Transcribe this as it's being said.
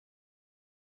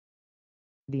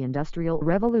The Industrial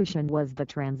Revolution was the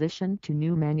transition to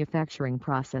new manufacturing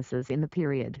processes in the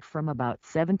period from about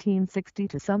 1760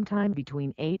 to sometime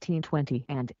between 1820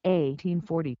 and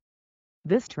 1840.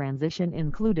 This transition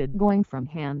included going from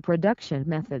hand production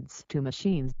methods to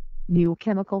machines, new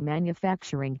chemical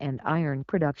manufacturing and iron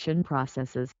production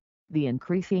processes, the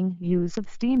increasing use of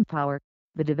steam power,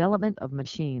 the development of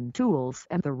machine tools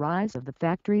and the rise of the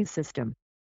factory system.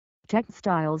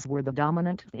 Textiles were the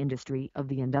dominant industry of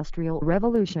the Industrial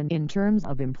Revolution in terms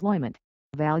of employment,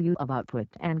 value of output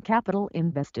and capital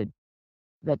invested.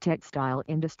 The textile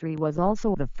industry was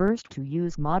also the first to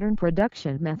use modern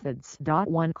production methods.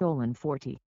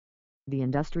 1:40. The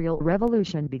Industrial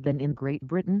Revolution began in Great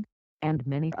Britain, and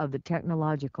many of the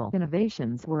technological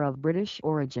innovations were of British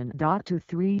origin.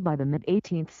 3 By the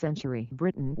mid-18th century,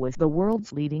 Britain was the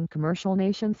world's leading commercial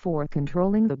nation for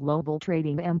controlling the global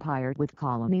trading empire with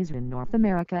colonies in North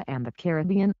America and the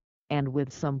Caribbean, and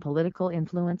with some political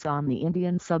influence on the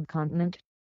Indian subcontinent.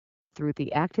 Through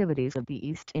the activities of the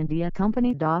East India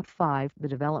Company. 5 The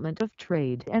development of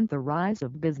trade and the rise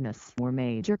of business were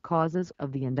major causes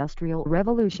of the Industrial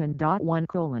Revolution.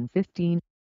 1:15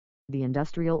 The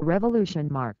Industrial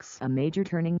Revolution marks a major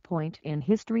turning point in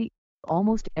history.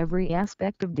 Almost every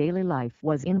aspect of daily life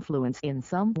was influenced in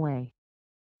some way.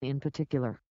 In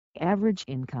particular, average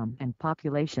income and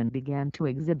population began to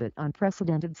exhibit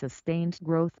unprecedented sustained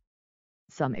growth.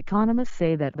 Some economists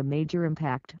say that the major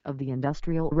impact of the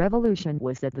Industrial Revolution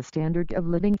was that the standard of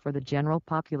living for the general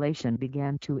population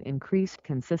began to increase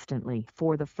consistently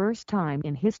for the first time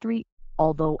in history,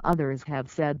 although others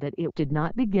have said that it did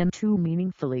not begin to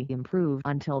meaningfully improve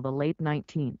until the late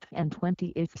 19th and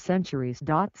 20th centuries.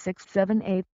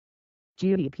 678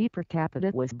 GDP per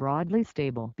capita was broadly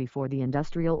stable before the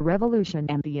Industrial Revolution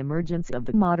and the emergence of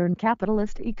the modern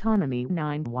capitalist economy.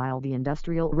 9 While the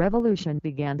Industrial Revolution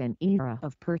began an era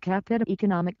of per capita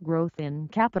economic growth in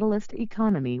capitalist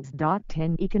economies.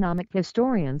 10 Economic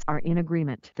historians are in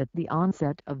agreement that the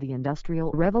onset of the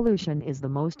Industrial Revolution is the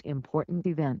most important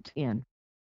event in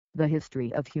the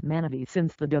history of humanity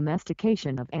since the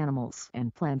domestication of animals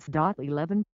and plants.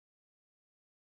 11